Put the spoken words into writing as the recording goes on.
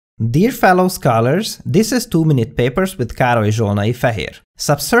Dear fellow scholars, this is 2-minute papers with Károly Zsolnai-Fehér.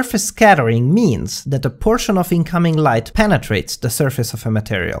 Subsurface scattering means that a portion of incoming light penetrates the surface of a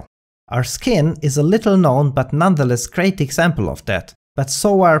material. Our skin is a little known but nonetheless great example of that, but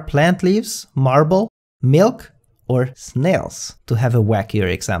so are plant leaves, marble, milk, or snails, to have a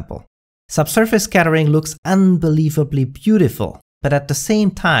wackier example. Subsurface scattering looks unbelievably beautiful, but at the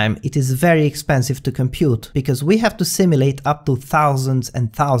same time it is very expensive to compute because we have to simulate up to thousands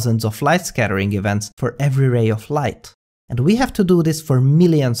and thousands of light scattering events for every ray of light. And we have to do this for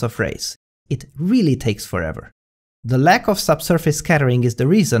millions of rays. It really takes forever. The lack of subsurface scattering is the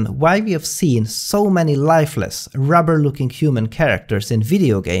reason why we have seen so many lifeless, rubber-looking human characters in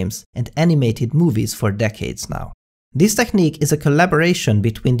video games and animated movies for decades now. This technique is a collaboration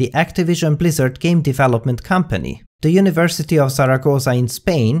between the Activision Blizzard game development company, the University of Zaragoza in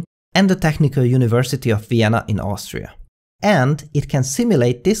Spain, and the Technical University of Vienna in Austria. And it can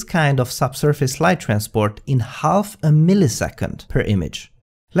simulate this kind of subsurface light transport in half a millisecond per image.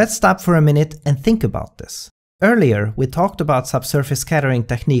 Let's stop for a minute and think about this. Earlier, we talked about subsurface scattering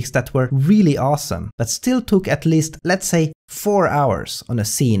techniques that were really awesome, but still took at least, let's say, 4 hours on a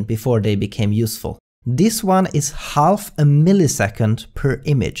scene before they became useful. This one is half a millisecond per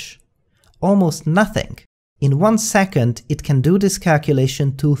image. Almost nothing. In 1 second, it can do this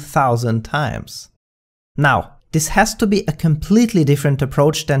calculation 2,000 times. Now, this has to be a completely different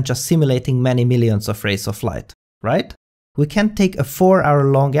approach than just simulating many millions of rays of light, right? We can't take a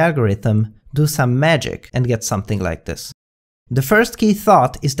 4-hour-long algorithm, do some magic, and get something like this. The first key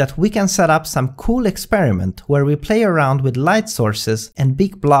thought is that we can set up some cool experiment where we play around with light sources and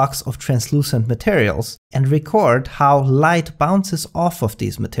big blocks of translucent materials and record how light bounces off of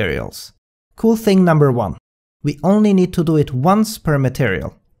these materials. Cool thing number 1. We only need to do it once per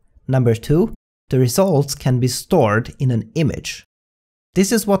material. Number 2. The results can be stored in an image.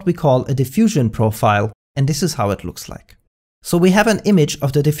 This is what we call a diffusion profile, and this is how it looks like. So we have an image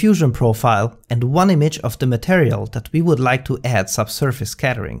of the diffusion profile and one image of the material that we would like to add subsurface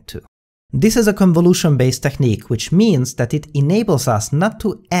scattering to. This is a convolution-based technique, which means that it enables us not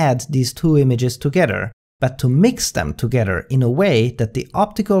to add these two images together, but to mix them together in a way that the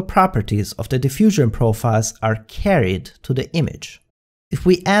optical properties of the diffusion profiles are carried to the image. If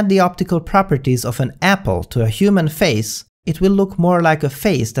we add the optical properties of an apple to a human face, it will look more like a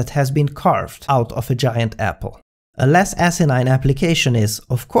face that has been carved out of a giant apple. A less asinine application is,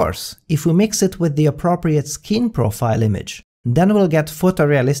 of course, if we mix it with the appropriate skin profile image, then we'll get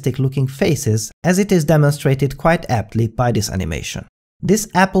photorealistic looking faces, as it is demonstrated quite aptly by this animation. This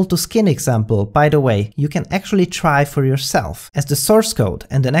apple to skin example, by the way, you can actually try for yourself, as the source code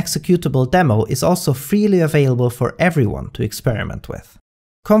and an executable demo is also freely available for everyone to experiment with.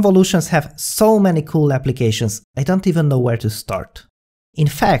 Convolutions have so many cool applications, I don't even know where to start. In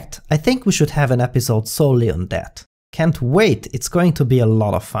fact, I think we should have an episode solely on that. Can't wait, it's going to be a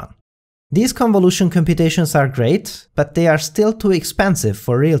lot of fun. These convolution computations are great, but they are still too expensive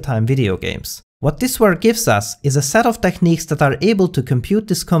for real-time video games. What this work gives us is a set of techniques that are able to compute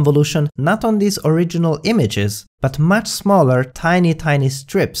this convolution not on these original images, but much smaller tiny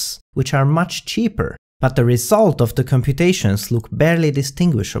strips, which are much cheaper, but the result of the computations look barely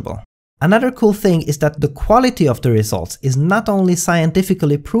distinguishable. Another cool thing is that the quality of the results is not only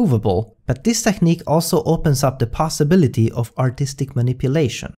scientifically provable, but this technique also opens up the possibility of artistic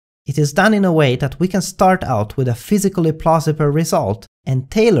manipulation. It is done in a way that we can start out with a physically plausible result and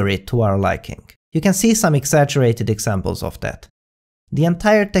tailor it to our liking. You can see some exaggerated examples of that. The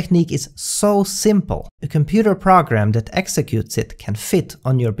entire technique is so simple, a computer program that executes it can fit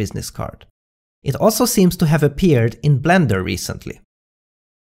on your business card. It also seems to have appeared in Blender recently.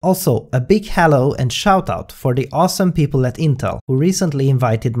 Also, a big hello and shout out for the awesome people at Intel who recently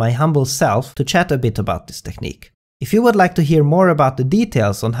invited my humble self to chat a bit about this technique. If you would like to hear more about the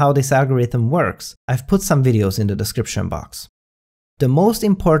details on how this algorithm works, I've put some videos in the description box. The most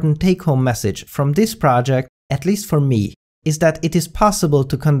important take-home message from this project, at least for me, is that it is possible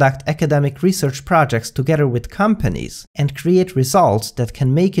to conduct academic research projects together with companies and create results that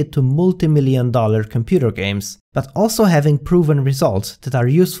can make it to multi-million-dollar computer games, but also having proven results that are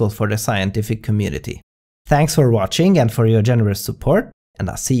useful for the scientific community. Thanks for watching and for your generous support, and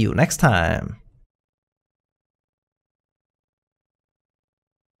I'll see you next time!